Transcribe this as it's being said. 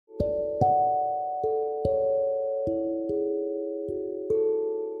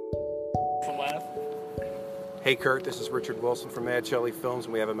Hey Kurt, this is Richard Wilson from Mad Shelley Films,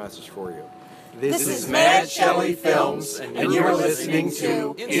 and we have a message for you. This is Mad Shelley Films, and you're listening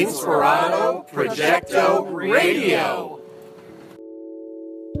to Inspirato Projecto Radio.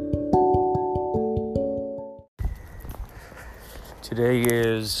 Today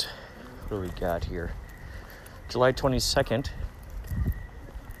is, what do we got here? July 22nd.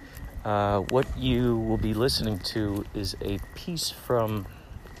 What you will be listening to is a piece from,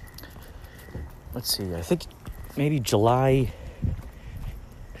 let's see, I think maybe July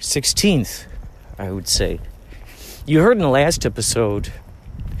 16th, I would say. You heard in the last episode,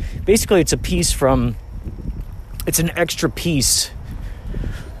 basically it's a piece from, it's an extra piece,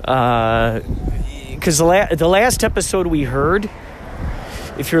 because the last episode we heard,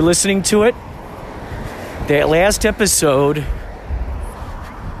 if you're listening to it, that last episode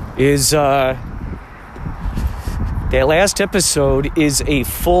is a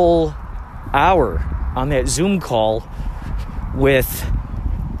full hour on that Zoom call with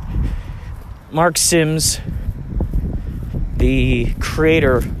Mark Sims, the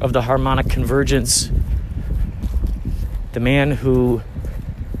creator of the harmonic convergence, the man who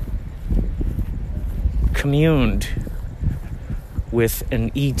communed with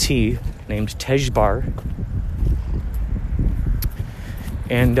an ET named Tejbar,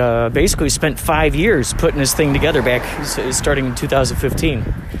 and basically spent 5 years putting this thing together back starting in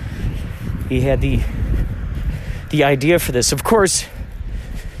 2015. He had the idea for this. Of course,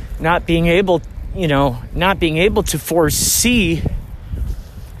 not being able to foresee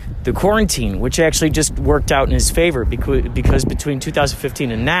the quarantine, which actually just worked out in his favor because between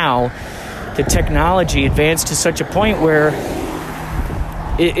 2015 and now, the technology advanced to such a point where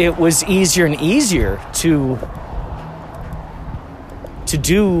it was easier and easier to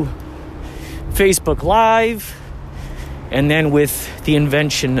do Facebook Live, and then with the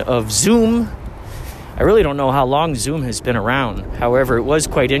invention of Zoom. I really don't know how long Zoom has been around. However, it was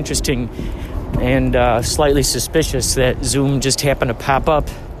quite interesting and slightly suspicious that Zoom just happened to pop up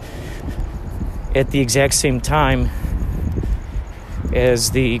at the exact same time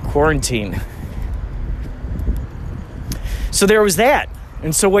as the quarantine. So there was that.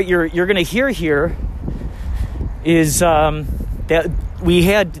 And so what you're going to hear here is that we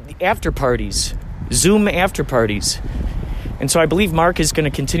had after parties, Zoom after parties. And so I believe Mark is going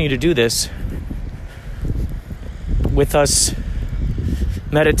to continue to do this with us,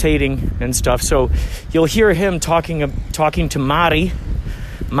 meditating and stuff. So you'll hear him talking to Mari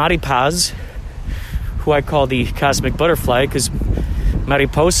Paz, who I call the cosmic butterfly, because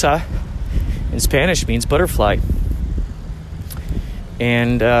mariposa in Spanish means butterfly.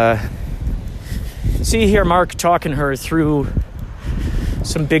 And see here Mark talking her through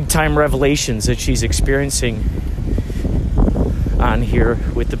some big time revelations that she's experiencing on here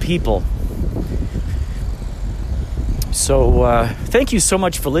with the people. So thank you so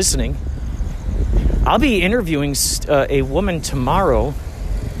much for listening. I'll be interviewing a woman tomorrow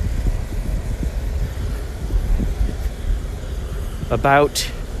about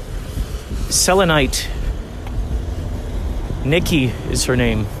Selenite. Nikki is her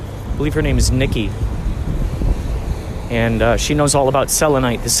name. I believe her name is Nikki. And she knows all about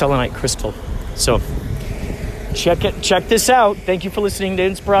Selenite, the Selenite crystal. So check this out. Thank you for listening to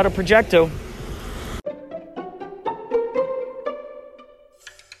Inspirato Projecto.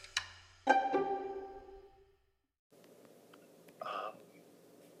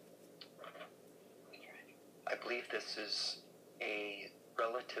 I believe this is a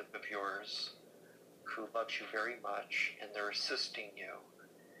relative of yours who loves you very much, and they're assisting you.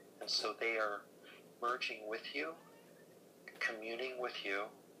 And so they are merging with you, communing with you,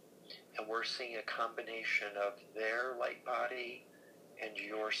 and we're seeing a combination of their light body and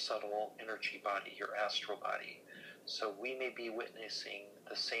your subtle energy body, your astral body. So we may be witnessing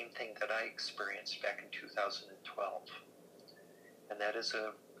the same thing that I experienced back in 2012. And that is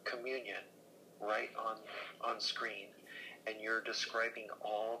a communion right on screen. And you're describing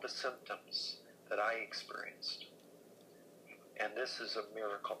all the symptoms that I experienced. And this is a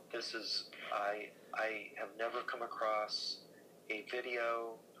miracle. I have never come across a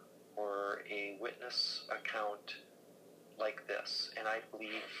video or a witness account like this. And I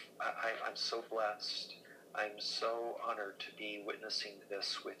believe I'm so blessed. I'm so honored to be witnessing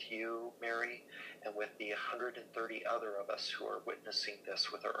this with you, Mary, and with the 130 other of us who are witnessing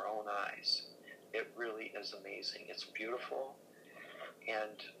this with our own eyes. It really is amazing. It's beautiful.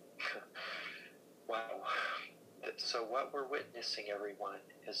 And wow. So what we're witnessing, everyone,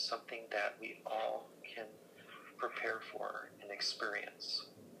 is something that we all can prepare for and experience.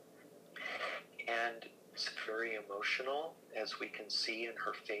 And it's very very emotional, as we can see in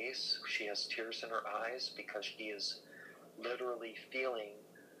her face. She has tears in her eyes because she is literally feeling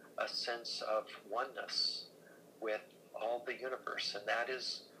a sense of oneness with all the universe. And that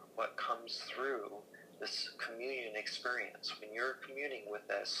is what comes through this communion experience. When you're communing with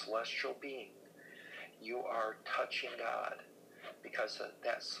a celestial being, you are touching God, because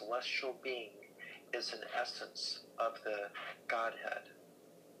that celestial being is an essence of the Godhead.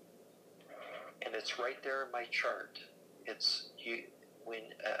 And it's right there in my chart. It's you, when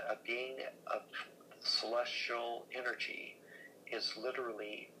a being of celestial energy is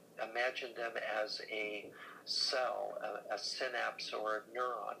literally, imagine them as a cell, a synapse or a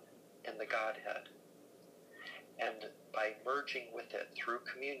neuron in the Godhead. And by merging with it through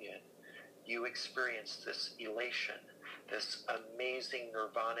communion, you experience this elation, this amazing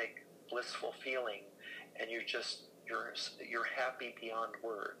nirvanic, blissful feeling, and you're happy beyond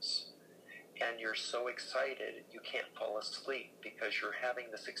words. And you're so excited you can't fall asleep because you're having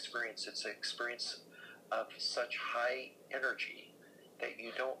this experience. It's an experience of such high energy that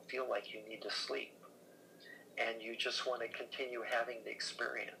you don't feel like you need to sleep. And you just want to continue having the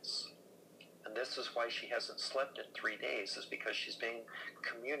experience. And this is why she hasn't slept in 3 days, is because she's been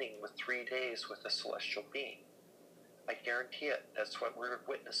communing with 3 days with a celestial being. I guarantee it. That's what we're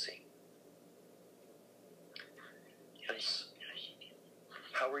witnessing. Yes.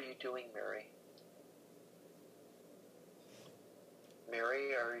 How are you doing, Mary?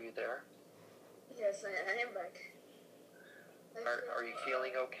 Mary, are you there? Yes, I am back. Are you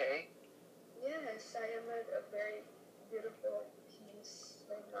feeling okay? Yes, I am at a very beautiful peace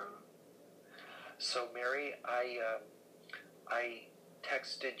right now. So, Mary, I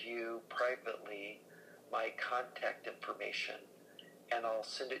texted you privately my contact information, and I'll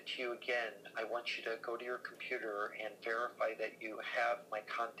send it to you again. I want you to go to your computer and verify that you have my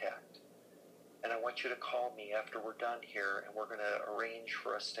contact. And I want you to call me after we're done here, and we're going to arrange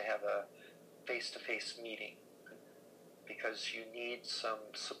for us to have a face-to-face meeting, because you need some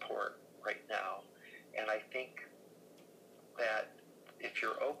support right now. And I think that if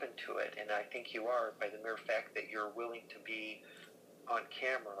you're open to it, and I think you are by the mere fact that you're willing to be on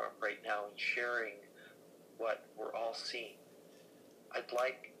camera right now and sharing what we're all seeing, I'd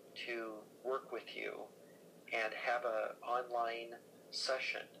like to work with you and have an online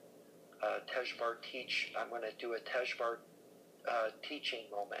session, Tejbar Teach. I'm going to do a Tejbar teaching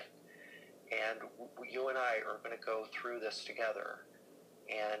moment, and you and I are going to go through this together.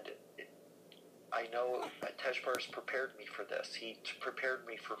 And I know Tejbar's prepared me for this. He prepared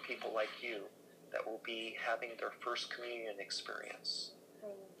me for people like you that will be having their first communion experience,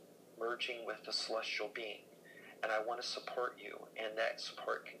 merging with the celestial being. And I want to support you, and that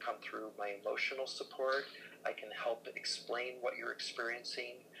support can come through my emotional support. I can help explain what you're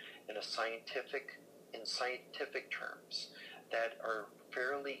experiencing in scientific terms that are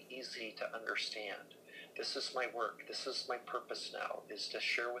fairly easy to understand. This is my work. This is my purpose now, is to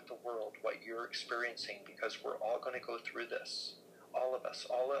share with the world what you're experiencing, because we're all going to go through this. All of us,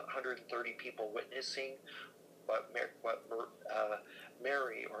 all 130 people witnessing what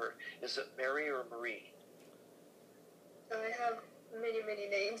Mary, or is it Mary or Marie? I have many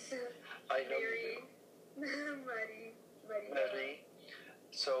names. I know Mary, Mary.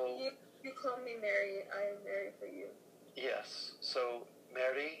 So you call me Mary. I am Mary for you. Yes. So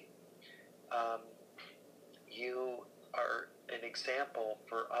Mary, you are an example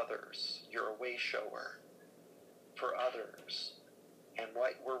for others. You're a way shower for others. And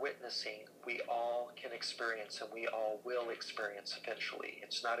what we're witnessing, we all can experience, and we all will experience eventually.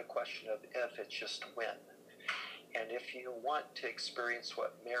 It's not a question of if, it's just when. And if you want to experience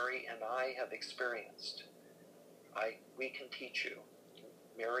what Mary and I have experienced, we can teach you.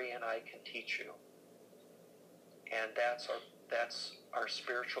 Mary and I can teach you. And that's our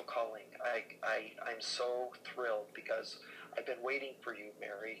spiritual calling. I'm so thrilled, because I've been waiting for you,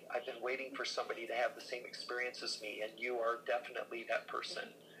 Mary. I've been waiting for somebody to have the same experience as me, and you are definitely that person.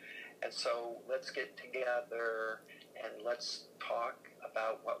 And so let's get together and let's talk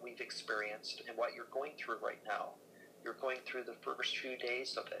about what we've experienced and what you're going through right now. You're going through the first few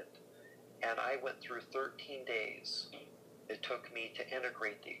days of it, and I went through 13 days. It took me to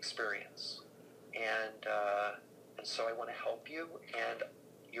integrate the experience. And so I want to help you, and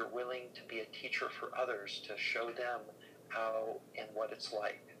you're willing to be a teacher for others, to show them how and what it's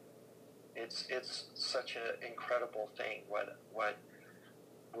like. It's such an incredible thing what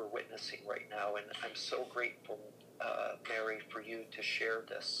we're witnessing right now, and I'm so grateful, Mary, for you to share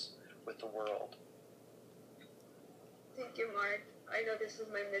this with the world. Thank you, Mark. I know this is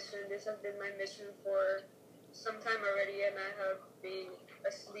my mission. This has been my mission for some time already, and I have been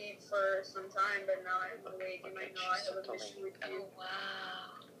asleep for some time, but now I'm awake, and I know I have a mission with you. Oh, wow.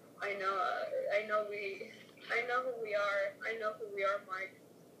 I know who we are. I know who we are, Mike.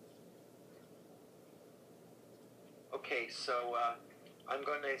 Okay, so I'm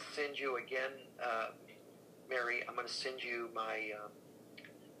going to send you again, Mary. I'm going to send you my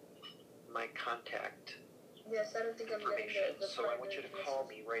my contact Yes, I don't think I'm getting information. the So I want you to private call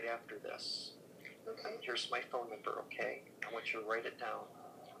message. me right after this. Okay. Here's my phone number. Okay, I want you to write it down.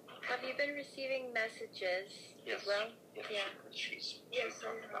 Have you been receiving messages Yes. as well? Yes. Yeah. She Yes, I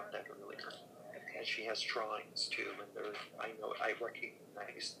talked about have. that earlier. Okay. And she has drawings too, and I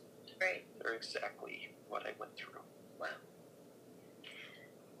recognize Right. they're exactly what I went through. Wow.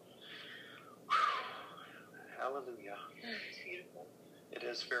 Hallelujah. It's beautiful. It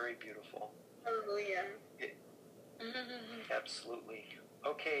is very beautiful. Hallelujah. Absolutely.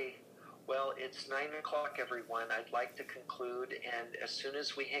 Okay. Well, it's 9:00, everyone. I'd like to conclude, and as soon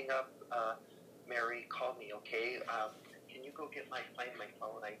as we hang up, Mary, call me, okay? Can you go find my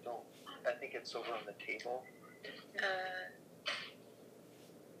phone? I think it's over on the table.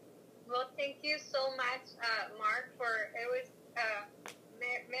 Well, thank you so much, Mark,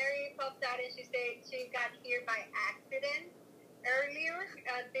 Mary popped out and she said she got here by accident earlier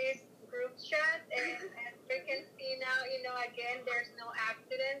at this group chat, and as we can see now, again, there's no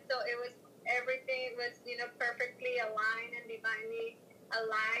accident, so everything was, perfectly aligned and divinely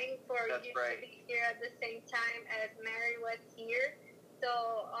aligned for That's you right. to be here at the same time as Mary was here. So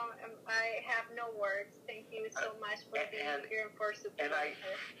I have no words. Thank you so much for being here and for supporting us.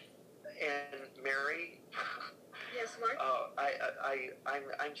 And Mary, Yes, Mark.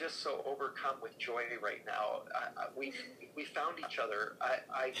 I'm just so overcome with joy right now. We found each other.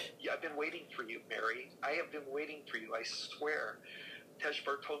 I've been waiting for you, Mary. I have been waiting for you. I swear.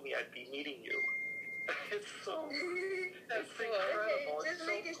 Teshbar told me I'd be meeting you. It's so that's incredible. Okay, It's just so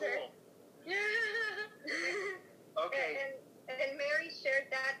making cool. sure. Okay. And Mary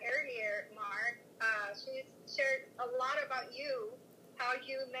shared that earlier, Mark. She shared a lot about you, how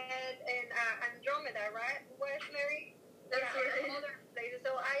you met in Andromeda, right? Where's Mary? That's right. And other places.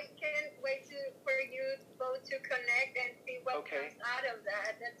 So I can't wait for you both to connect and see what comes out of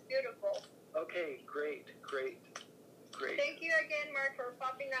that. That's beautiful. Okay, great. Thank you again, Mark, for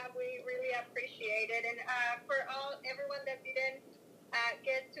popping up. We really appreciate it. And for everyone that didn't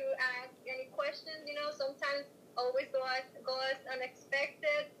get to ask any questions, sometimes always go as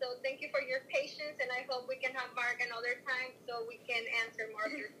unexpected. So thank you for your patience, and I hope we can have Mark another time so we can answer more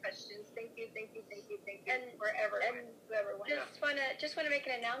of your questions. Thank you. And for everyone. Just want to make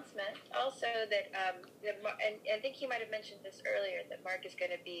an announcement also that and I think you might have mentioned this earlier, that Mark is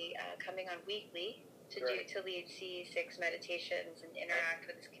going to be coming on weekly to lead C6 meditations and interact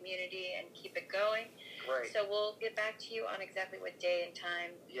with his community and keep it going. Right. So we'll get back to you on exactly what day and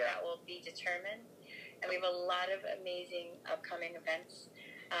time that will be determined. And we have a lot of amazing upcoming events.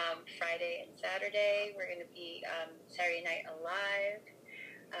 Friday and Saturday, we're going to be Saturday Night Alive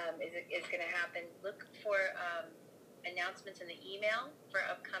is going to happen. Look for announcements in the email for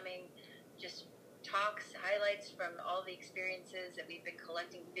upcoming just talks, highlights from all the experiences that we've been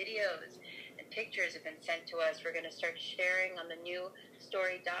collecting. Videos and pictures have been sent to us. We're going to start sharing on the new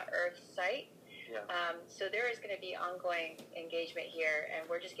story.earth site. Yeah. So there is going to be ongoing engagement here, and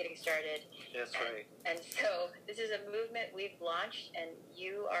we're just getting started. That's right. And so this is a movement we've launched, and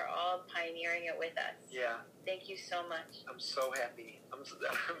you are all pioneering it with us. Yeah. Thank you so much. I'm so happy. I'm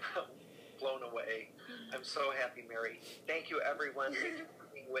blown away. I'm so happy, Mary. Thank you, everyone. Thank you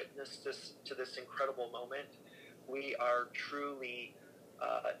for being witness to this incredible moment. We are truly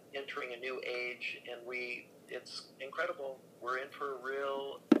entering a new age, and it's incredible. We're in for a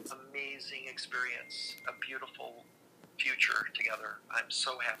real amazing experience, a beautiful future together. I'm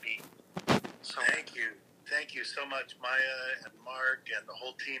so happy. Thank you. Thank you so much, Maya and Mark and the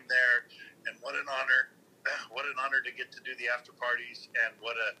whole team there. And what an honor. What an honor to get to do the after parties, and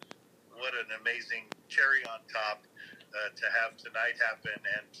what an amazing cherry on top to have tonight happen,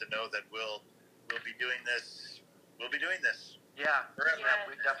 and to know that we'll be doing this. We'll be doing this. Yeah, forever. Yeah.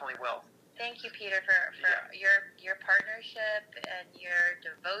 We definitely will. Thank you, Peter, for your partnership and your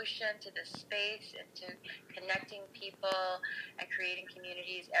devotion to the space and to connecting people and creating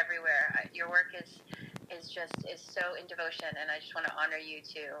communities everywhere. Your work is so in devotion, and I just want to honor you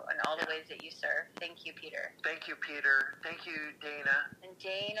too in all the ways that you serve. Thank you, Peter. Thank you, Peter. Thank you, Dana. And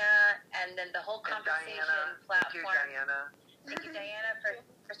Dana, and then the whole conversation platform. Thank you, Diana. Thank you, Diana, for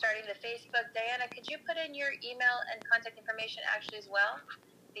starting the Facebook. Diana, could you put in your email and contact information actually as well?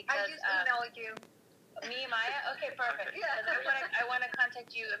 Because I just emailed you. Me, Maya? Okay, perfect. Yeah. I want to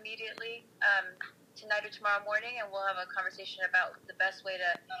contact you immediately. tonight or tomorrow morning, and we'll have a conversation about the best way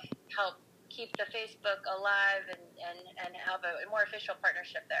to help keep the Facebook alive and have a more official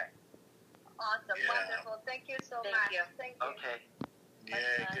partnership there. Awesome. Yeah. Wonderful. Thank you so Thank much. you. Thank you. Okay.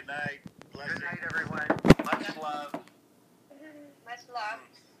 Yeah, good night. Good night, everyone. Much love. Much love.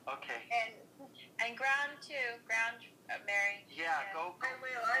 Okay. And ground too. Ground, Mary. Yeah, go. I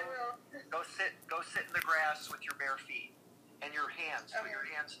will. Go sit in the grass with your bare feet and your hands. Put your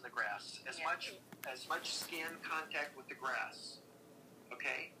hands in the grass. As much skin contact with the grass.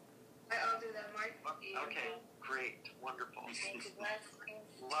 Okay. I'll do that, Mark. Okay. Great. Wonderful. Thank you. Bless.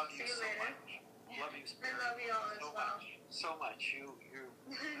 Love you See you so later. much. Love you, I Spirit. love you all as well. So much. You. I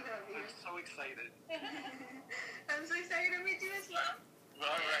love you. I'm so excited. I'm so excited to meet you as well.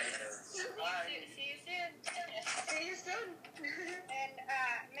 All right. Bye. See you soon. See you soon. And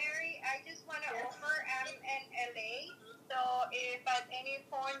Mary, I just want to offer I'm in LA, so if at any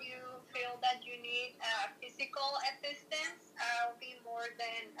point you feel that you need physical assistance, I'll be more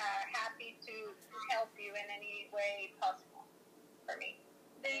than happy to help you in any way possible for me.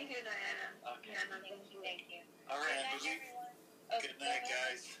 Thank you, Diana. Okay. Yeah, no, Thank you. All right. Good night,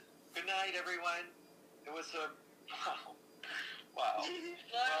 guys. Good night, everyone. It was a wow. Wow.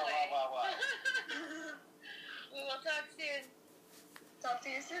 We will talk soon. Talk to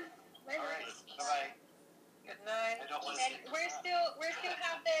you soon. Bye. All right. Bye. Good night. I don't want to. And we're still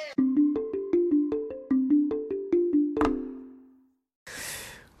have the.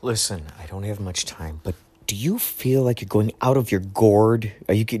 Listen, I don't have much time, but do you feel like you're going out of your gourd?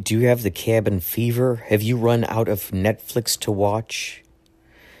 Do you have the cabin fever? Have you run out of Netflix to watch?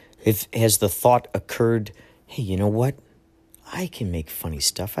 Has the thought occurred, hey, you know what? I can make funny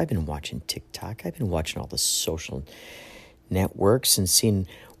stuff. I've been watching TikTok. I've been watching all the social networks and seeing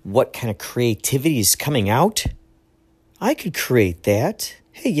what kind of creativity is coming out. I could create that.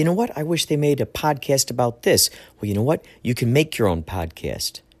 Hey, you know what? I wish they made a podcast about this. Well, you know what? You can make your own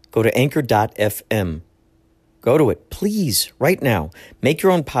podcast. Go to anchor.fm. Go to it, please, right now. Make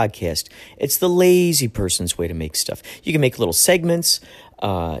your own podcast. It's the lazy person's way to make stuff. You can make little segments.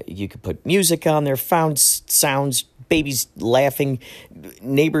 You could put music on there, found sounds, babies laughing,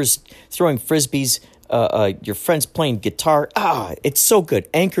 neighbors throwing frisbees, your friends playing guitar. It's so good.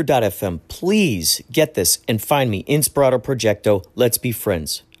 Anchor.fm. Please get this and find me. Inspirato Projecto. Let's be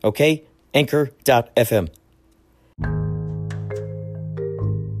friends. Okay? Anchor.fm.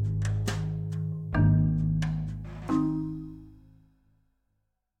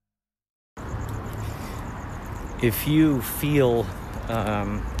 If you feel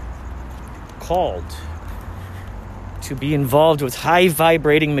called to be involved with high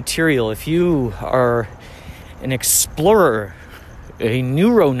vibrating material, if you are an explorer, a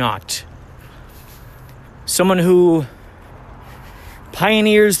neuronaut, someone who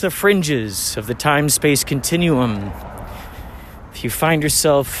pioneers the fringes of the time-space continuum, if you find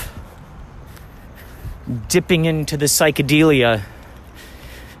yourself dipping into the psychedelia,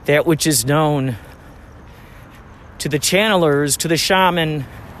 that which is known to the channelers, to the shaman,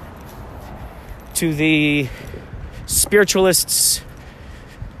 to the spiritualists,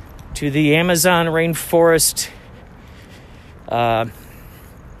 to the Amazon rainforest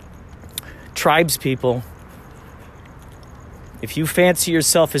tribes people. If you fancy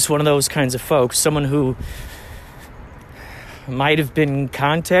yourself as one of those kinds of folks, someone who might have been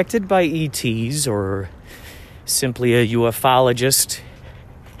contacted by ETs or simply a ufologist,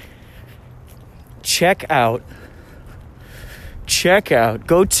 check out,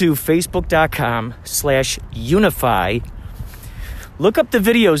 go to facebook.com/unify, look up the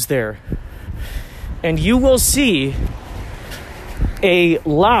videos there, and you will see a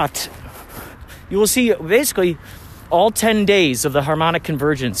lot. You will see basically all 10 days of the harmonic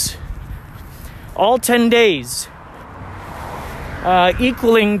convergence. All 10 days,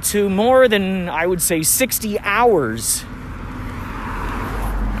 equaling to more than, I would say, 60 hours.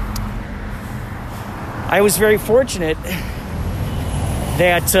 I was very fortunate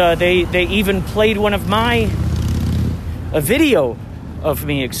that they even played a video of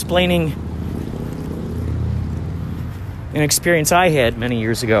me explaining an experience I had many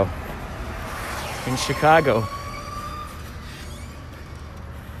years ago in Chicago.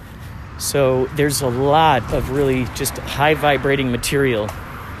 So there's a lot of really just high vibrating material.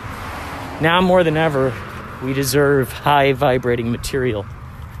 Now more than ever, we deserve high vibrating material.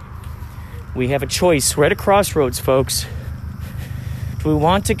 We have a choice. We're at a crossroads, folks. Do we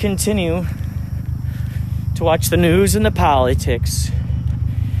want to continue to watch the news and the politics,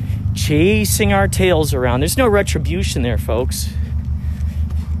 chasing our tails around? There's no retribution there, folks.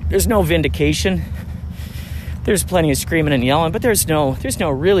 There's no vindication. there's plenty of screaming and yelling, but there's no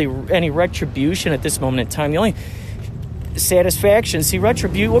really any retribution at this moment in time. The only satisfaction,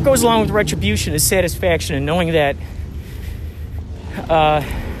 what goes along with retribution is satisfaction in knowing that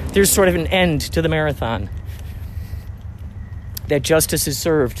there's sort of an end to the marathon, that justice is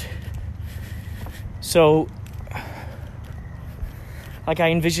served. So, like,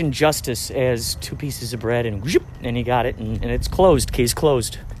 I envision justice as 2 pieces of bread and whoop, and you got it, and it's closed, case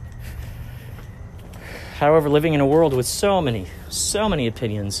closed. However, living in a world with so many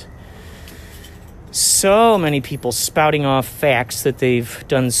opinions, so many people spouting off facts that they've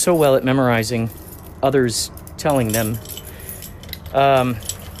done so well at memorizing, others telling them,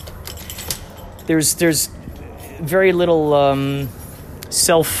 there's very little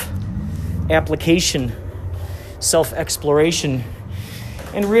self-application, self-exploration,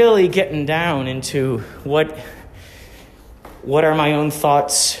 and really getting down into what are my own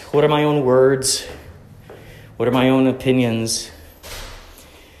thoughts, what are my own words, what are my own opinions,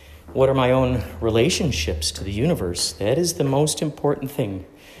 what are my own relationships to the universe. That is the most important thing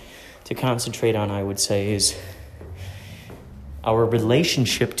to concentrate on, I would say, is our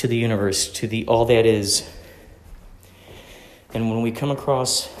relationship to the universe, to the all that is. And when we come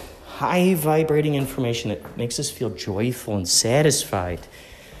across high vibrating information that makes us feel joyful and satisfied,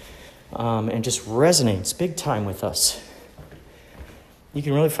 and just resonates big time with us, you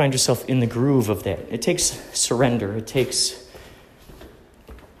can really find yourself in the groove of that. It takes surrender. It takes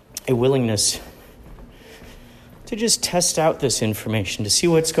a willingness to just test out this information, to see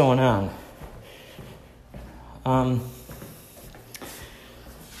what's going on.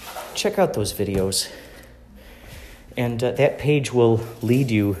 Check out those videos. And that page will lead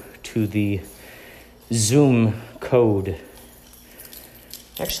you to the Zoom code.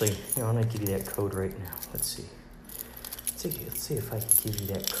 Actually, I'm going to give you that code right now. Let's see. Let's see if I can give you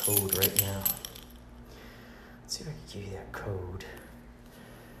that code right now. Let's see if I can give you that code.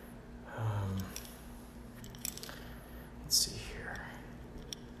 Let's see here.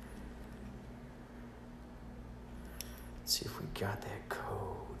 Let's see if we got that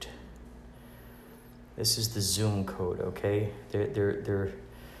code. This is the Zoom code, okay? They're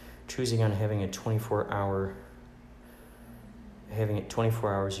choosing on having it 24 hours.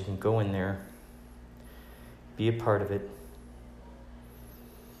 You can go in there, be a part of it,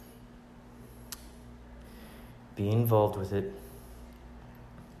 be involved with it.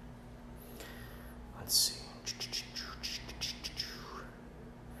 Let's see.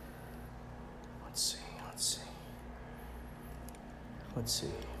 Let's see.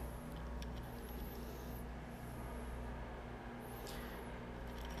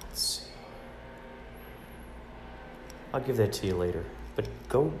 I'll give that to you later. But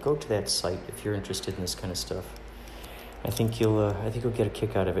go to that site if you're interested in this kind of stuff. I think you'll get a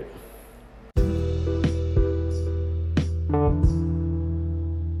kick out of it.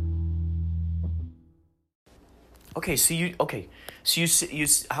 Okay, so you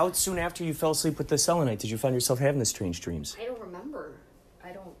how soon after you fell asleep with the selenite did you find yourself having the strange dreams? I don't remember.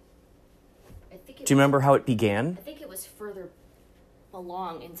 Do you remember how it began? I think it was further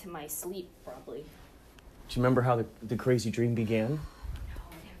along into my sleep, probably. Do you remember how the crazy dream began? No,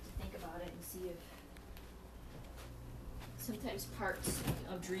 I'd have to think about it and see if... Sometimes parts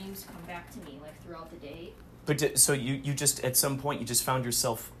of dreams come back to me, like, throughout the day. But so you just, at some point, you just found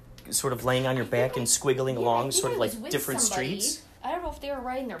yourself sort of laying on your back and squiggling along, sort of like different streets? I don't know if they were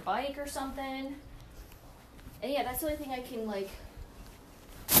riding their bike or something. And yeah, that's the only thing I can, like...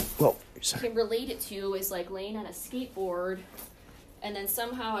 Well, can relate it to is, like, laying on a skateboard, and then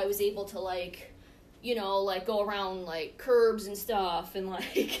somehow I was able to, like... like, go around, like, curbs and stuff, and,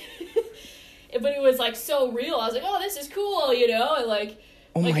 like... but it was, like, so real. I was like, oh, this is cool, and, like...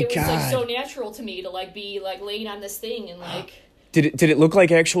 Oh, like, my it was, God. like, so natural to me to, like, be, like, laying on this thing and, like... Did it look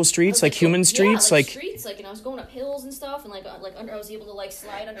like actual streets, like human streets? Yeah, like streets, like, and I was going up hills and stuff, and, like I was able to, like,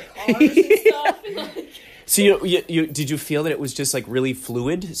 slide under cars and stuff, and, like... So you did you feel that it was just, like, really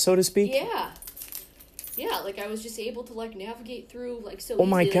fluid, so to speak? Yeah, like, I was just able to, like, navigate through, like, so oh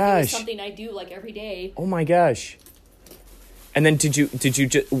my easily. gosh. Like, it was something I do, like, every day. Oh my gosh. And then did you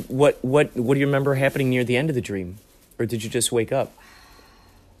just, what do you remember happening near the end of the dream? Or did you just wake up?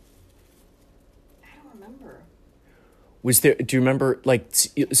 I don't remember. Do you remember, like,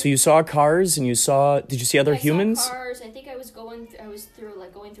 so you saw cars and did you see other humans? I saw cars. I think I was going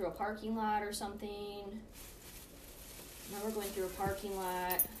through a parking lot or something. I remember going through a parking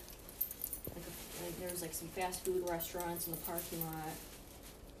lot. Like there was, like, some fast food restaurants in the parking lot.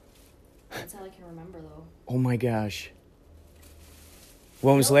 That's all I can remember, though. Oh my gosh.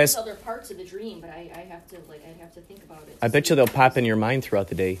 When was the last? Other parts of the dream, but I have to think about it. I bet you they'll pop in your mind throughout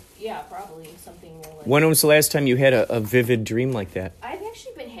the day. Yeah, probably something more like. When was the last time you had a vivid dream like that? I've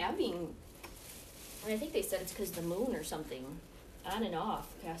actually been having. I think they said it's because of the moon or something, on and off.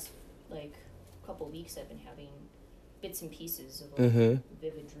 Past like a couple of weeks, I've been having bits and pieces of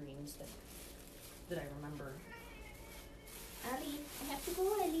vivid dreams that I remember. Ali, I have to go,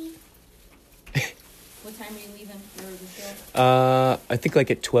 Ali. What time are you leaving for the show? I think like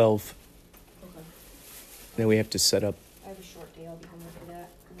at 12. Okay. Then we have to set up. I have a short day. I'll be home after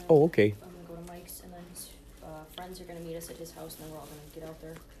that. And then Oh, okay. I'm going to go to Mike's, and then his friends are going to meet us at his house, and then we're all going to get out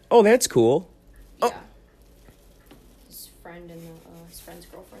there. Oh, that's cool. Yeah. Oh. His friend and his friend's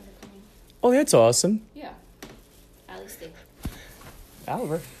girlfriend are coming. Oh, that's awesome. Yeah. At least they.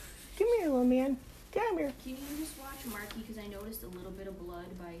 Oliver, come here, little man. Come here. Can you just watch Marky? Because I noticed a little bit of blood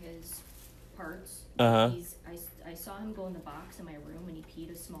by his parts. I saw him go in the box in my room, and he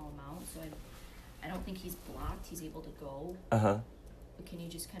peed a small amount, so I don't think he's blocked. He's able to go. But can you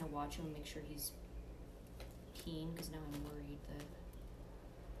just kind of watch him and make sure he's keen? Because now I'm worried that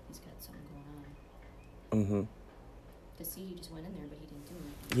he's got something going on. To see, he just went in there, but he didn't do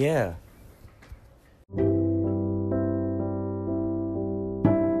anything. Yeah.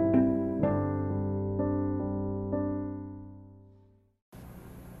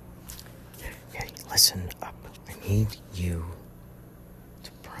 Hey, listen up. I need you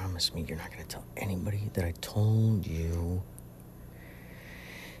to promise me you're not going to tell anybody that I told you.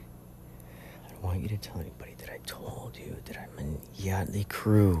 I don't want you to tell anybody that I told you that I'm in Yachtly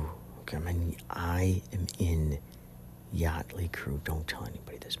Crew. Okay, I am in Yachtly Crew. Don't tell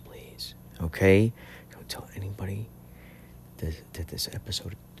anybody this, please. Okay? Don't tell anybody that this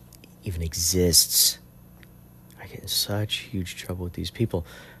episode even exists. I get in such huge trouble with these people.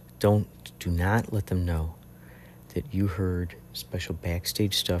 Do not let them know that you heard special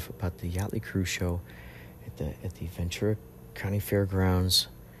backstage stuff about the Yachtly Crew show at the Ventura County Fairgrounds.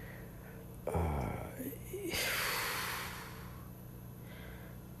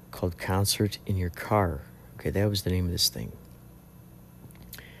 Called Concert in Your Car. Okay, that was the name of this thing.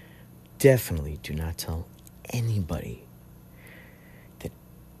 Definitely do not tell anybody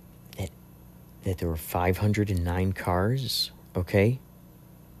that there were 509 cars, okay?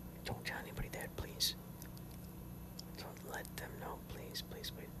 Don't tell anybody that, please. Don't let them know, please.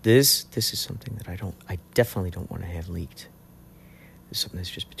 This is something that I definitely don't want to have leaked. This is something that's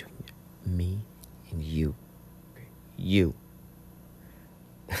just between me and you. Okay? You.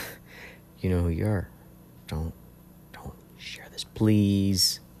 You know who you are. Don't share this,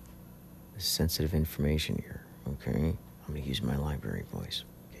 please. This is sensitive information here, okay? I'm going to use my library voice.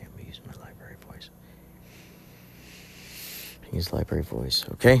 Okay, I'm going to use my library voice. Use library voice,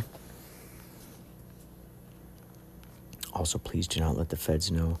 okay? Also, please do not let the feds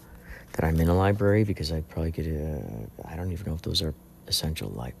know that I'm in a library, because I'd probably get I don't even know if those are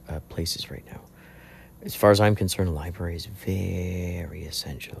essential places right now. As far as I'm concerned, a library is very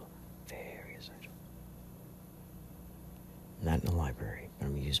essential. Not in a library. I'm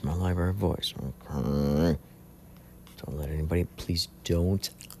going to use my library voice. Okay. Don't let anybody... Please don't...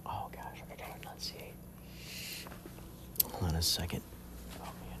 Oh, gosh. I gotta enunciate. Hold on a second. Oh,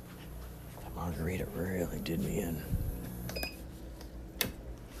 man. That margarita really did me in.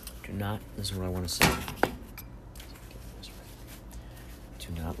 Do not... This is what I want to say.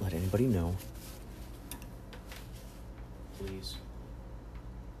 Do not let anybody know. Please.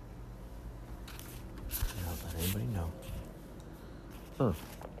 Do not let anybody know. Oh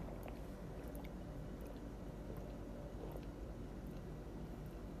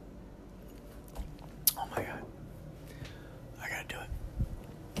my God. I gotta do it.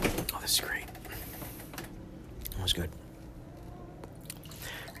 Oh, this is great. That was good.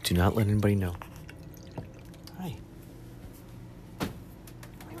 Do not let anybody know. Hi. What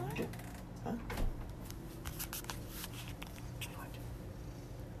do you want to do? Huh?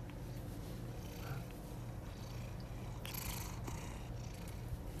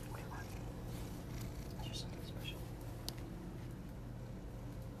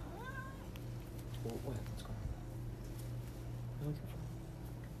 What? What? What's going on? What are you looking for?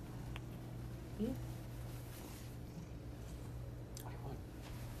 Hmm? What do you want?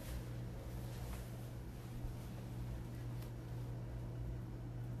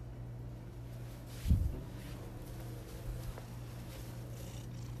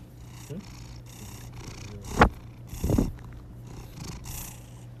 Hmm?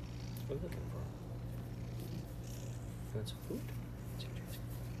 What are you looking for? You want some food?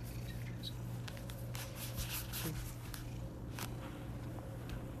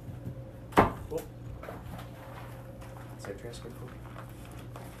 Is that dress good for?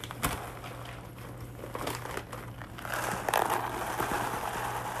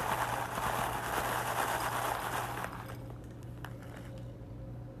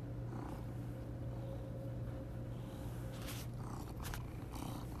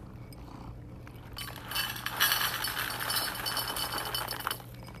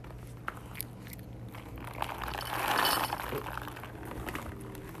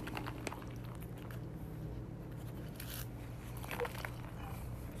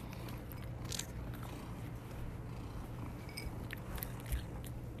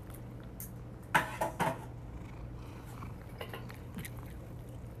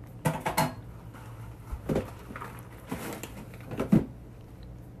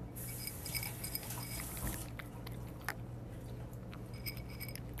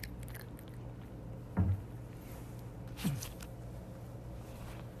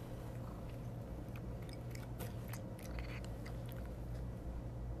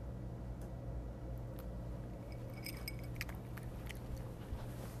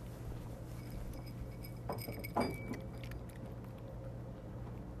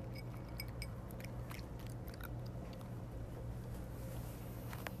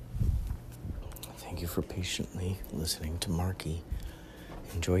 Thank you for patiently listening to Marky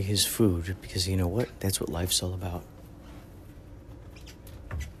enjoy his food, because you know what? That's what life's all about.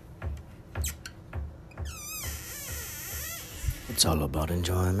 It's all about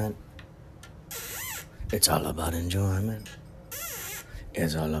enjoyment. It's all about enjoyment.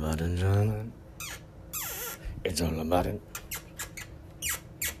 It's all about enjoyment. It's all about it.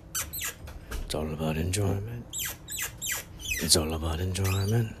 It's all about enjoyment. It's all about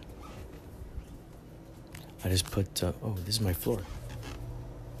enjoyment. I just put, oh, this is my floor.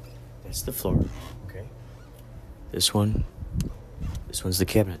 That's the floor, okay? This one's the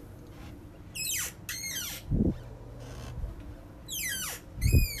cabinet.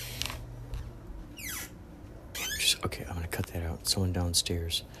 Okay, I'm gonna cut that out. Someone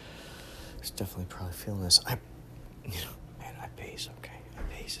downstairs is definitely probably feeling this. Man, I pace, okay? I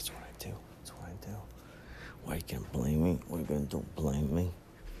pace, it's what I do. It's what I do. Why you gonna blame me? What are you gonna do? Blame me?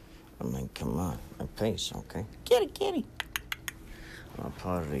 I mean, come on. I pace, okay? Kitty. I'm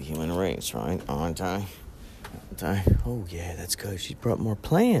part of the human race, right? Aren't I? Oh, yeah, that's good. She brought more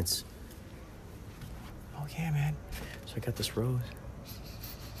plants. Oh, yeah, man. So I got this rose.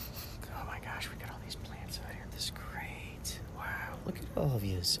 Oh, my gosh, we got all these plants out here. This is great. Wow. Look at all of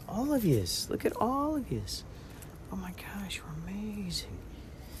yous. All of yous. Look at all of yous. Oh, my gosh, you're amazing.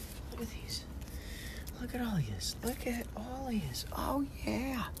 Look at these. Look at all of yous. Look at all of yous. Oh,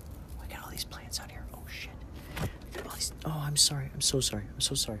 yeah. We got all these plants out here. Oh, shit. Oh, I'm sorry. I'm so sorry.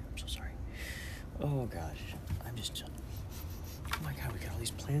 Oh, gosh. Oh, my God, we got all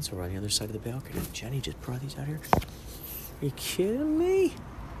these plants over on the other side of the balcony. Jenny just brought these out here. Are you kidding me?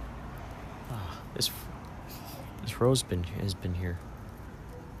 Oh, this rose has been here.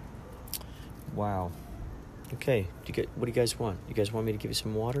 Wow. Okay, what do you guys want? You guys want me to give you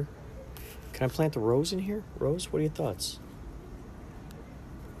some water? Can I plant the rose in here? Rose, what are your thoughts?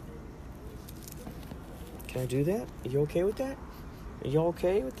 Can I do that? Are you okay with that? Are you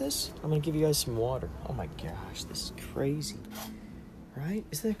okay with this? I'm going to give you guys some water. Oh my gosh, this is crazy. Right?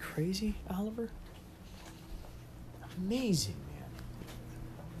 Isn't that crazy, Oliver? Amazing, man.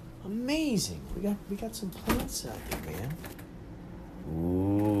 Amazing. We got some plants out there, man.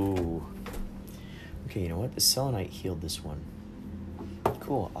 Ooh. Okay, you know what? The Selenite healed this one.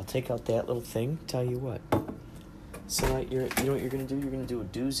 Cool. I'll take out that little thing. Tell you what. Selenite, you know what you're going to do? You're going to do a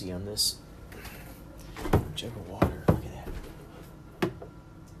doozy on this jug of water. Look at that.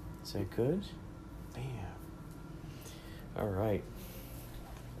 Is that good? Bam. All right.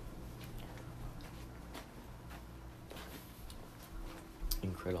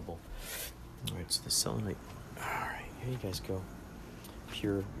 Incredible. All right, so the Selenite. All right, here you guys go.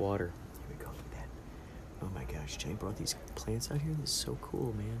 Pure water. Here we go. Look at that. Oh my gosh, Jenny brought these plants out here. This is so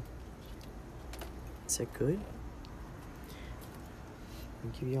cool, man. Is that good?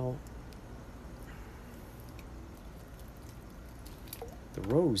 I'll give y'all. The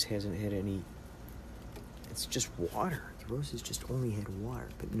rose hasn't had any. It's just water. The rose has just only had water,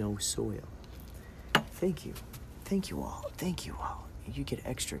 but no soil. Thank you. Thank you all. Thank you all. You get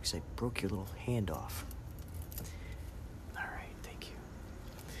extra because I broke your little hand off. All right, thank you.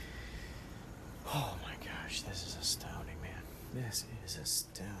 Oh my gosh, this is astounding, man. This is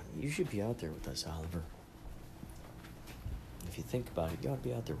astounding. You should be out there with us, Oliver. If you think about it, you ought to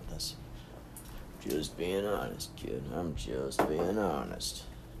be out there with us. Just being honest, kid. I'm just being honest.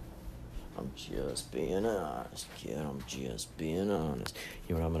 Kid. I'm just being honest.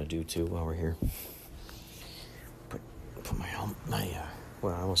 You know what I'm gonna do too while we're here? Put my helmet,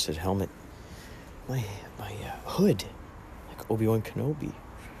 well, I almost said helmet. My hood, like Obi-Wan Kenobi.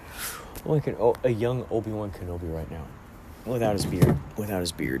 A young Obi-Wan Kenobi right now, without his beard.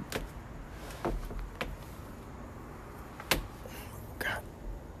 God.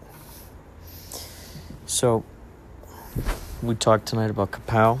 So, we talked tonight about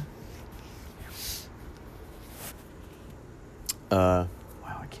Kapow. Wow,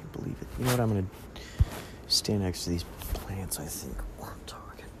 I can't believe it. You know what? I'm gonna stand next to these plants, I think, while I'm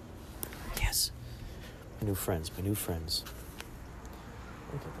talking. Yes. My new friends.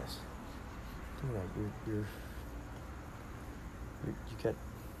 Look at this. Look at that. You got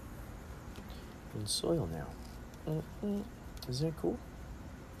in soil now. Isn't that cool?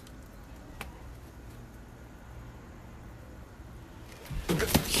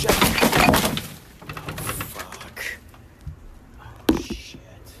 Shut up. Fuck. Oh, shit.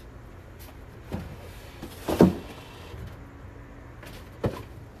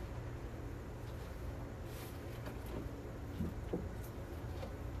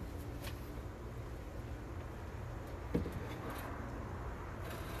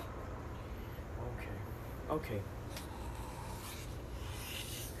 Okay.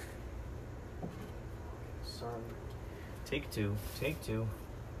 Sorry. Take two.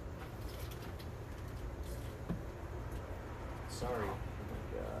 Sorry. Oh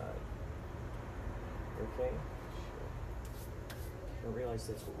my God. You okay? Shit. I didn't realize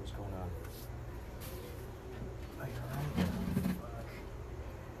that's what was going on. Are you alright? Fuck.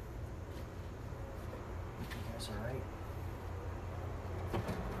 You guys alright?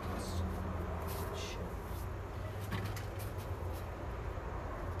 Shit.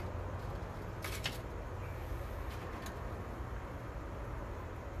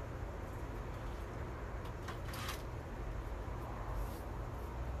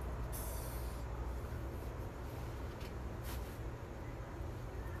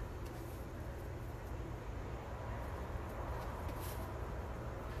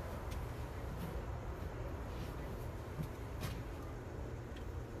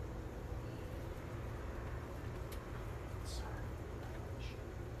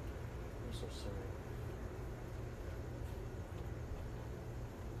 I'm so sorry.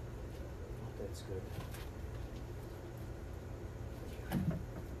 Oh, that's good.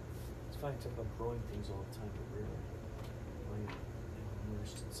 It's funny to talk about growing things all the time, but rarely. I'm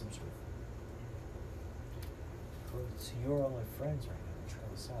immersed in some sort of. Oh, so you're all my friends right now. Try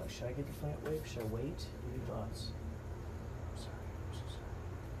this out. Should I get the plant wave? Should I wait? What are your thoughts? I'm sorry. I'm so sorry.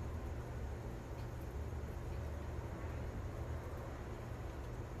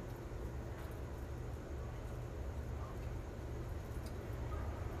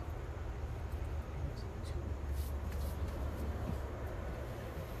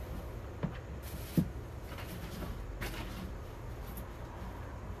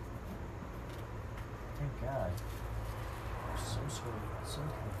 Thank God. There's some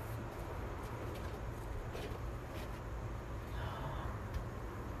kind of.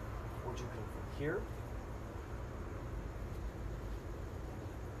 Where'd you come from? Here?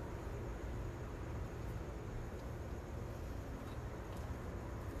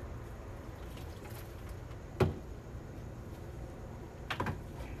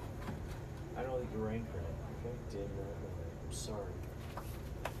 I know that you're anchored in, okay? Did I'm sorry.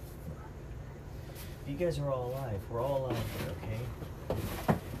 You guys are all alive. We're all alive here, okay?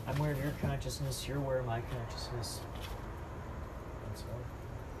 I'm aware of your consciousness. You're aware of my consciousness. That's all.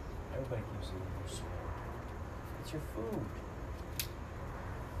 Everybody keeps it in their soul. It's your food.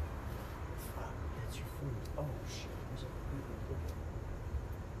 Fuck, that's your food. Oh, shit. There's a baby cookie.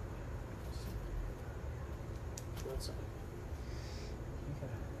 What's up? You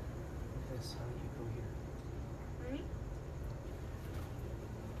gotta. Look at this. How do you go here? Ready?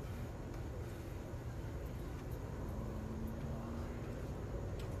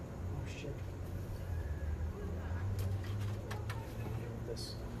 Oh, shit.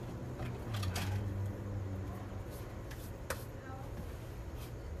 This.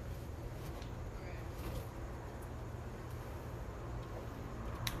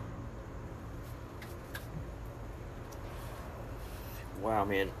 Wow,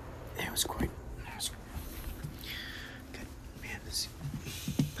 man, that was quite. Good, man. This,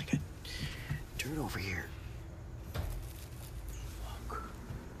 I got dirt over here. Look.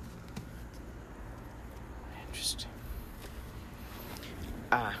 Interesting.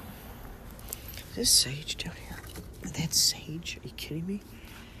 Is this sage down here? That's sage? Are you kidding me?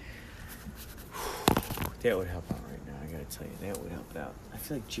 That would help out right now. I gotta tell you, that would help out. I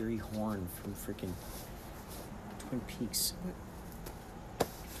feel like Jerry Horn from freaking Twin Peaks. What?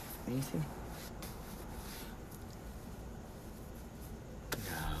 Anything?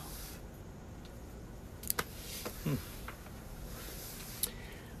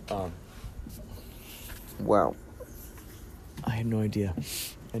 No. Wow. I had no idea.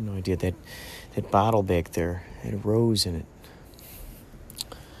 That bottle back there had a rose in it.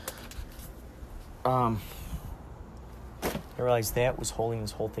 I realized that was holding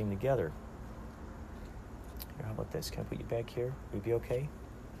this whole thing together. Here, how about this? Can I put you back here? Will you be okay?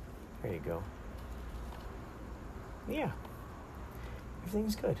 There you go. Yeah.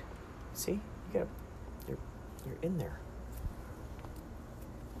 Everything's good. See? You're in there.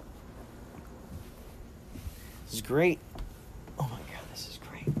 This is great. Oh my God, this is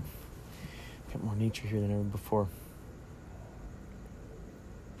great. Got more nature here than ever before.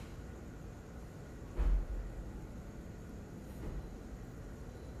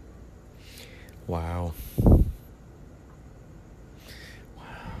 Wow.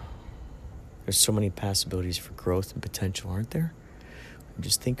 There's so many possibilities for growth and potential, aren't there?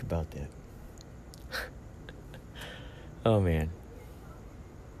 Just think about that. Oh, man.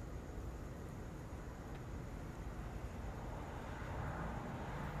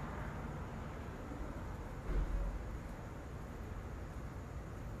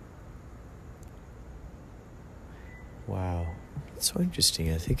 Wow. It's so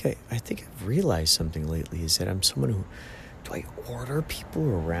interesting. I think I've realized something lately is that I'm someone who, do I order people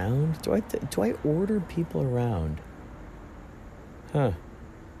around? Do I order people around? Huh.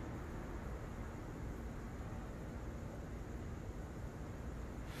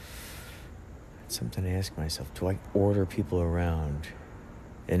 That's something to ask myself. Do I order people around?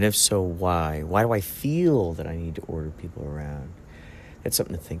 And if so, why? Why do I feel that I need to order people around? That's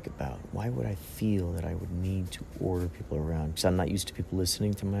something to think about. Why would I feel that I would need to order people around? Because I'm not used to people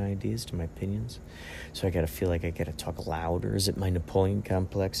listening to my ideas, to my opinions. So I got to feel like I got to talk louder. Is it my Napoleon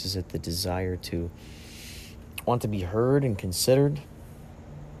complex? Is it the desire to want to be heard and considered?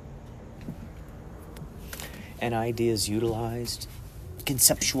 And ideas utilized,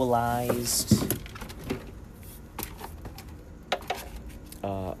 conceptualized,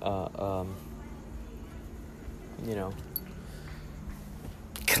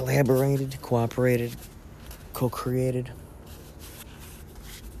 collaborated, cooperated, co-created.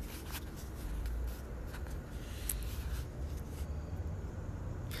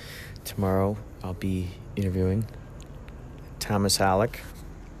 Tomorrow I'll be interviewing Thomas Halleck.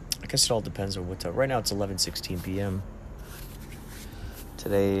 I guess it all depends on what time. Right now it's 11:16 p.m.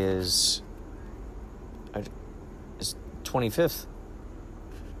 Today is 25th.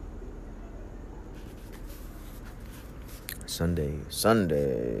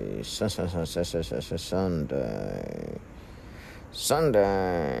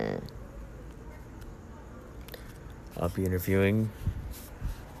 Sunday. I'll be interviewing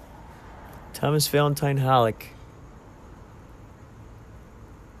Thomas Valentine Halleck.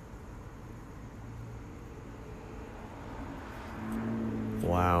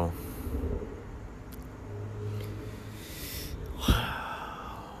 Wow.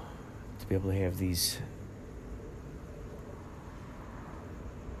 To be able to have these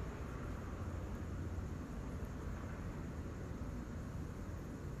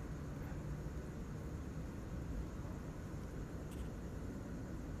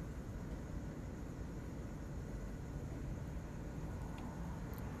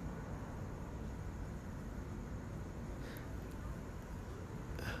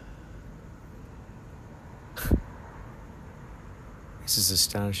This is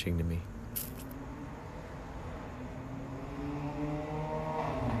astonishing to me.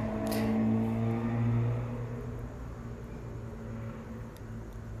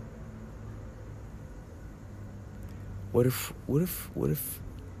 What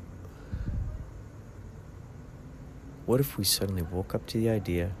if we suddenly woke up to the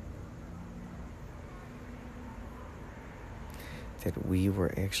idea that we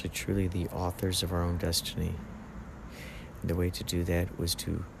were actually truly the authors of our own destiny? And the way to do that was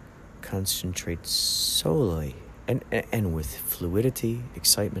to concentrate solely and with fluidity,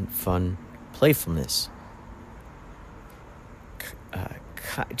 excitement, fun, playfulness.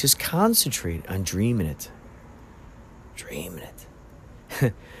 Just concentrate on dreaming it.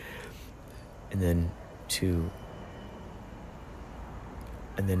 And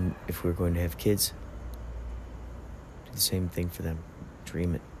then if we're going to have kids, do the same thing for them.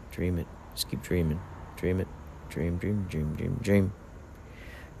 Dream it. Just keep dreaming. Dream it. Dream.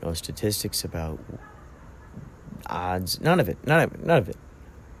 No statistics about odds. None of it.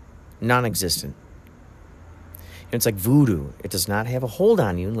 Non-existent. It's like voodoo. It does not have a hold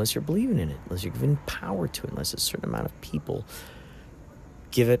on you unless you're believing in it, unless you're giving power to it, unless a certain amount of people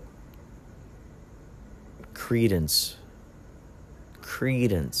give it credence.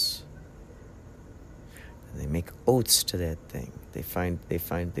 And they make oaths to that thing. They find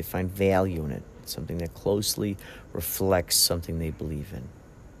value in it. Something that closely reflects something they believe in.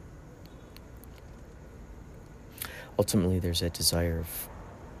 Ultimately, there's that desire of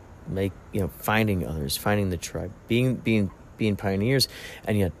finding others, finding the tribe, being pioneers,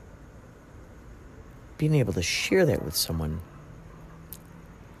 and yet being able to share that with someone.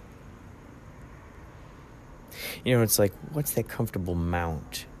 It's like, what's that comfortable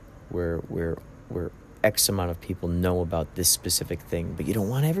amount where X amount of people know about this specific thing, but you don't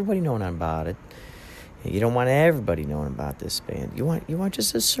want everybody knowing about it. You don't want everybody knowing about this band. You want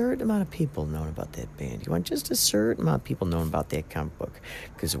just a certain amount of people knowing about that band. You want just a certain amount of people knowing about that comic book.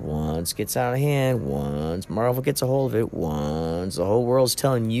 Because once it gets out of hand, once Marvel gets a hold of it, once the whole world's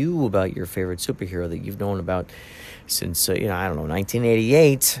telling you about your favorite superhero that you've known about since,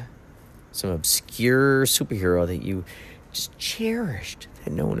 1988, some obscure superhero that you just cherished,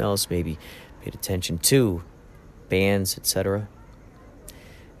 that no one else maybe paid attention to, bands, etc.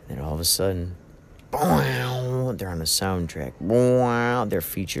 And then all of a sudden, Wow, they're on a soundtrack. Wow, they're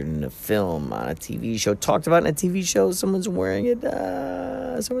featured in a film, on a TV show. Talked about in a TV show. Someone's wearing it.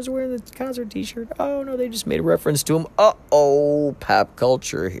 Someone's wearing the concert T-shirt. Oh, no, they just made a reference to him. Uh-oh, pop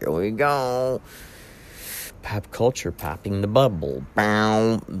culture. Here we go. Pop culture, popping the bubble.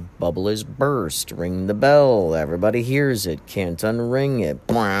 Bow. Bubble is burst. Ring the bell. Everybody hears it. Can't unring it.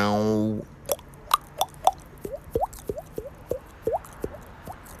 Bow.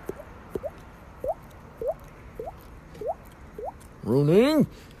 Ruining?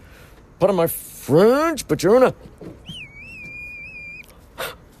 Pardon my French, but you're in a...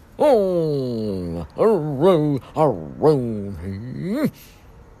 Oh, so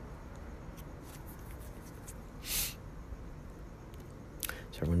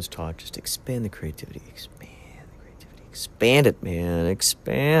everyone's taught, just expand the creativity. Expand it, man.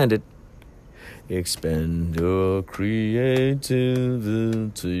 Expand it. Expand your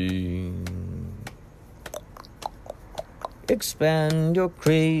creativity. Expand your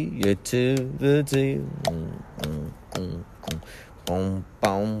creativity. Boom, boom,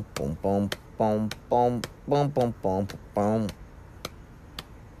 boom, boom, boom, boom, boom, boom, boom, boom.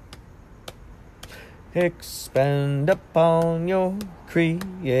 Expand upon your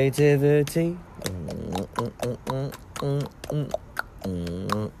creativity.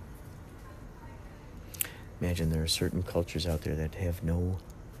 Imagine there are certain cultures out there that have no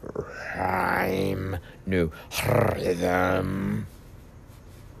rhyme, no rhythm,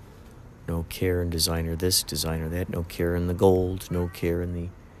 no care in designer this, designer that, no care in the gold, no care in the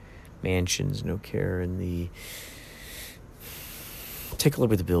mansions, no care in the... Take a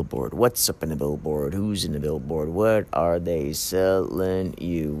look at the billboard. What's up in the billboard? Who's in the billboard? What are they selling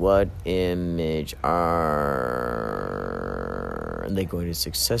you? What image are they going to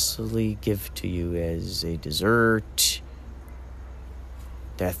successfully give to you as a dessert?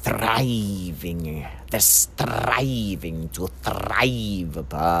 They're striving to thrive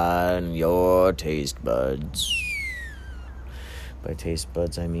upon your taste buds. By taste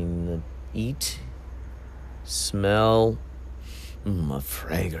buds, I mean eat, smell, a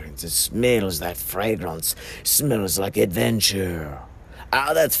fragrance. It smells that fragrance. Smells like adventure.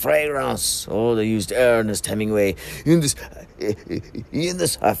 Ah, that's fragrance. Oh, they used Ernest Hemingway in this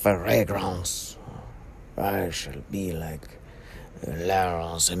fragrance. I shall be like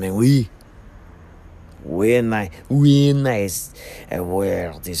Laurence Hemingway. When I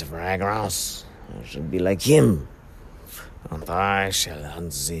wear this fragrance, I shall be like him. And I shall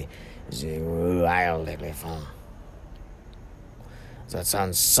hunt the wild elephant. That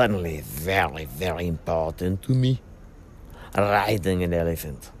sounds suddenly very, very important to me. Riding an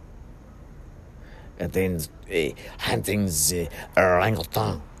elephant. And then hunting the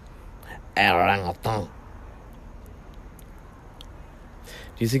orangutan.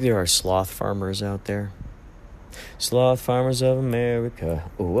 Do you think there are sloth farmers out there? Sloth farmers of America.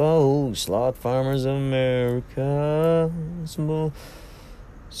 Whoa, sloth farmers of America.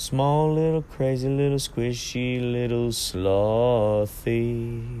 Small little crazy little squishy little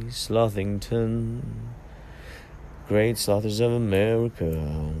Slothington. Great slothers of America.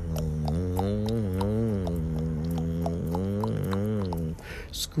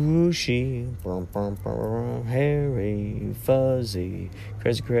 Squishy, hairy, fuzzy,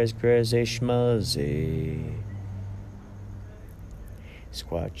 crazy, schmuzzy.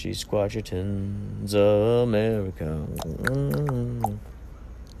 Squatchertons of America.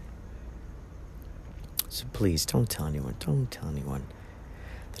 So please, don't tell anyone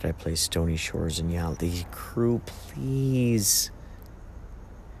that I play Stony Shores and Yachtly Crew, please.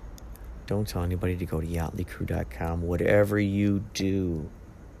 Don't tell anybody to go to yachtlycrew.com, whatever you do.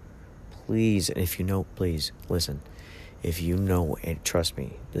 Please, and if you know, please, listen. If you know, and trust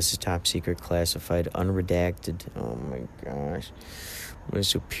me, this is top secret, classified, unredacted. Oh my gosh. My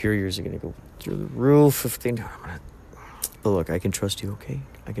superiors are going to go through the roof if they know. But look, I can trust you, okay?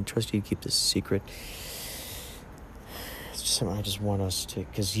 I can trust you to keep this secret. It's just something I just want us to,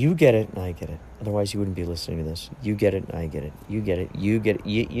 because you get it and I get it. Otherwise, you wouldn't be listening to this. You get it and I get it. You get it. You get it.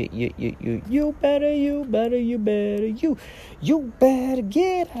 You better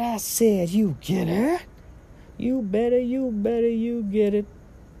get it. I said, you get it. You better get it.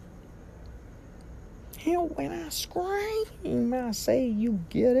 Hell, when I scream, I say, you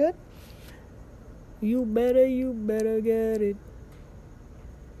get it. You better get it.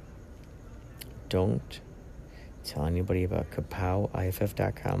 Don't tell anybody about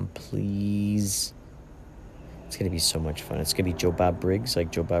kapowiff.com, please. It's going to be so much fun. It's going to be Joe Bob Briggs,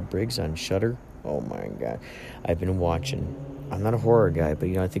 like Joe Bob Briggs on Shudder. Oh, my God. I've been watching. I'm not a horror guy, but,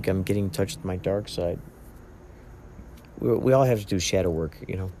 I think I'm getting in touch with my dark side. We all have to do shadow work,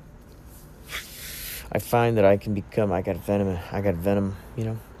 I find that I got venom, you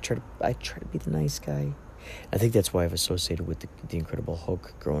know. I try to be the nice guy. I think that's why I've associated with the Incredible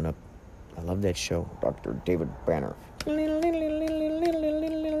Hulk growing up. I love that show. Dr. David Banner.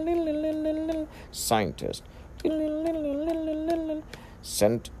 Scientist.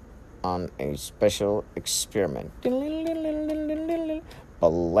 Sent on a special experiment.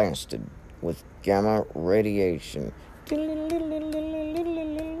 Blasted with gamma radiation.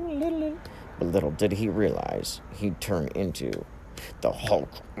 But little did he realize he'd turn into the Hulk.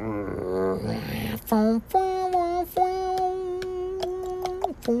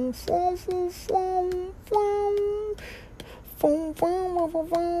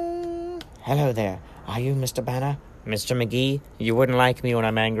 Hello there. Are you Mr. Banner? Mr. McGee? You wouldn't like me when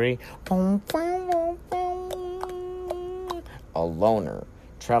I'm angry. A loner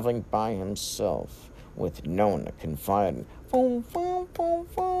traveling by himself with no one to confide in.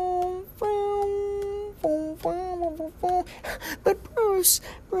 But Bruce,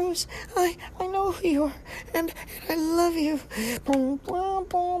 I know who you are, and I love you.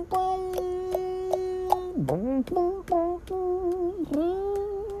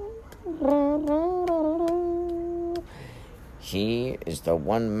 He is the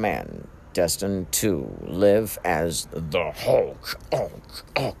one man destined to live as the Hulk.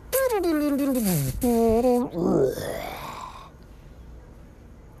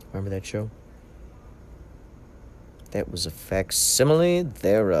 Remember that show? That was a facsimile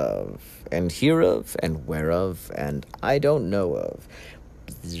thereof, and hereof, and whereof, and I don't know of.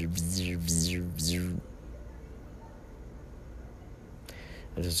 This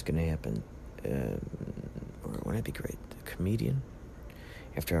is going to happen. Wouldn't that be great? The comedian,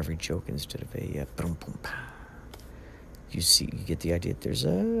 after every joke, instead of a you get the idea. There's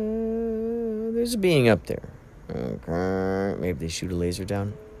a being up there. Okay, maybe they shoot a laser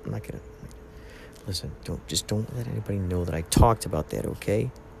down. I'm not gonna. Listen, don't let anybody know that I talked about that, okay?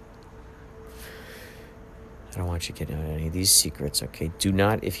 I don't want you getting out any of these secrets, okay? Do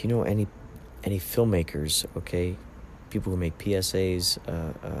not, if you know any filmmakers, okay, people who make PSAs,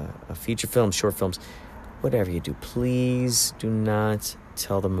 feature films, short films, whatever you do, please do not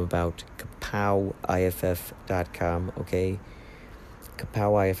tell them about kapowiff.com, okay?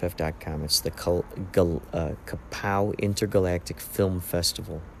 kapowiff.com. It's the Kapow Intergalactic Film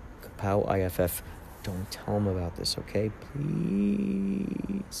Festival. Kapow IFF. Don't tell them about this, okay?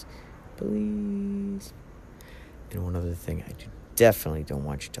 Please. And one other thing I definitely don't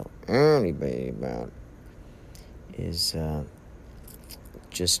want you to tell anybody about is what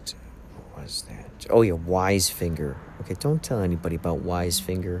was that? Oh, yeah, Wise Finger. Okay, don't tell anybody about Wise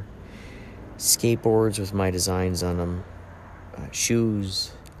Finger. Skateboards with my designs on them.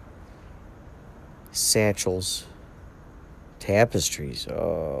 Shoes. Satchels. Tapestries.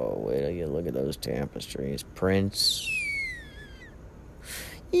 Oh, wait till you look at those tapestries. Prints.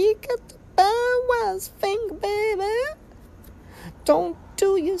 You got the Wise Finger, baby. Don't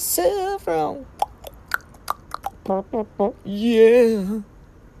do yourself wrong. Yeah.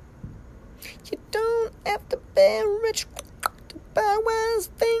 You don't have to be rich to buy Wise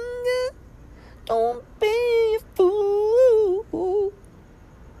Finger. Don't be a fool.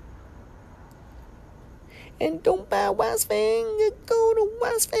 And don't buy Wise Finger. Go to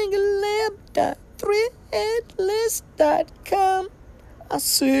wisefingerlab.threadless.com. I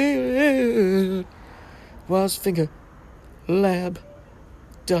said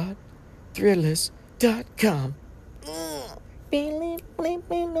wisefingerlab.threadless.com.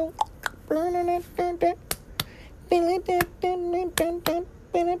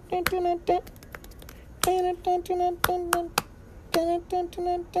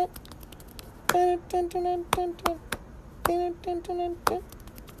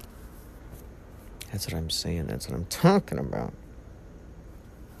 That's what I'm saying. That's what I'm talking about.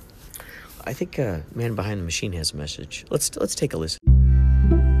 I think Man Behind the Machine has a message. Let's take a listen.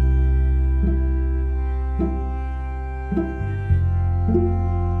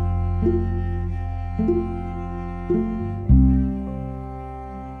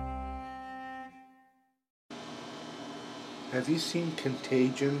 Have you seen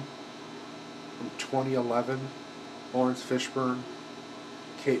Contagion from 2011? Lawrence Fishburne,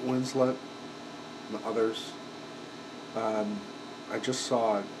 Kate Winslet, and others. I just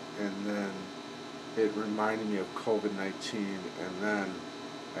saw it, and then it reminded me of COVID-19, and then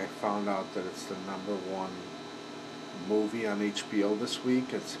I found out that it's the #1 movie on HBO this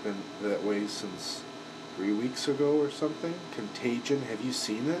week. It's been that way since 3 weeks ago or something. Contagion, have you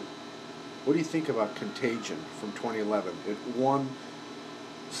seen it? What do you think about Contagion from 2011? It won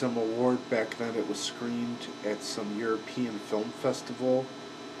some award back then. It was screened at some European film festival,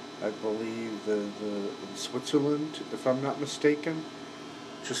 I believe in Switzerland, if I'm not mistaken.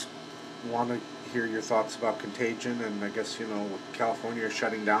 Just want to hear your thoughts about Contagion, and I guess, with California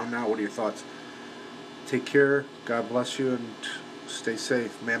shutting down now, what are your thoughts? Take care, God bless you, and stay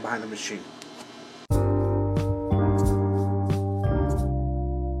safe. Man behind the machine.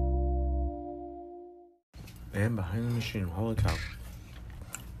 Man behind the machine, holy cow.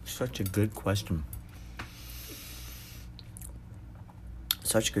 Such a good question.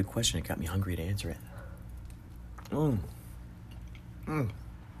 Such a good question, it got me hungry to answer it.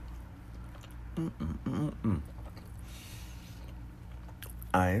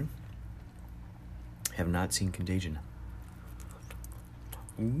 I have not seen Contagion.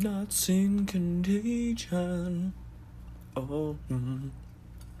 Not seen Contagion. Oh.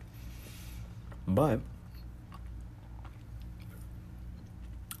 But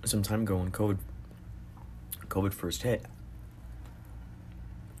some time ago when COVID first hit,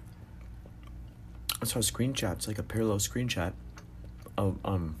 I saw a screenshot. It's like a parallel screenshot of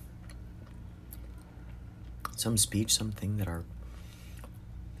some speech, something that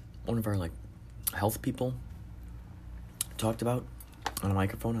one of our health people talked about on a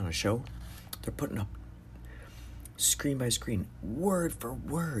microphone on a show. They're putting up screen by screen, word for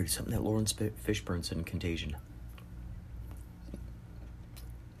word, something that Lawrence Fishburne said in Contagion.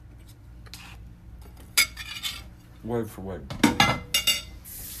 Word for word.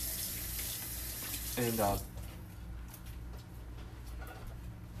 And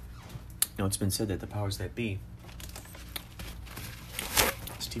it's been said that the powers that be,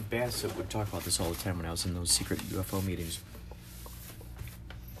 Steve Bassett would talk about this all the time when I was in those secret UFO meetings.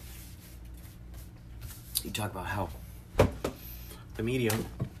 He'd talk about how the media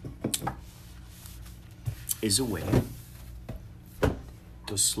is a way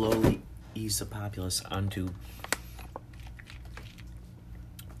to slowly ease the populace onto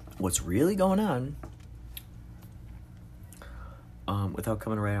what's really going on, without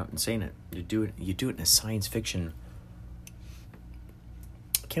coming right out and saying it. You do it in a science fiction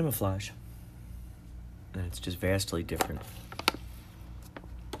camouflage, and it's just vastly different.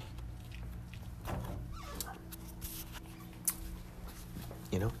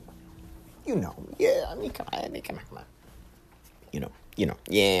 Yeah, I mean, come on.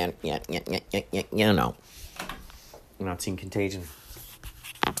 Yeah. I'm not seeing Contagion.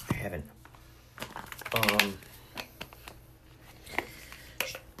 I haven't.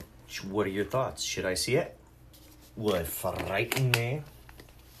 What are your thoughts? Should I see it? Will it frighten me?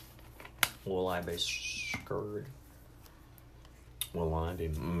 Will I be scared? Will I be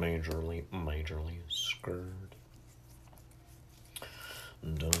majorly scared?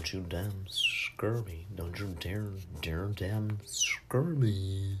 Don't you damn scare me. Don't you dare damn scare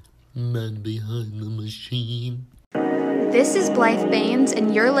me. Man behind the machine. This is Blythe Baines,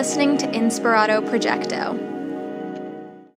 and you're listening to Inspirato Projecto.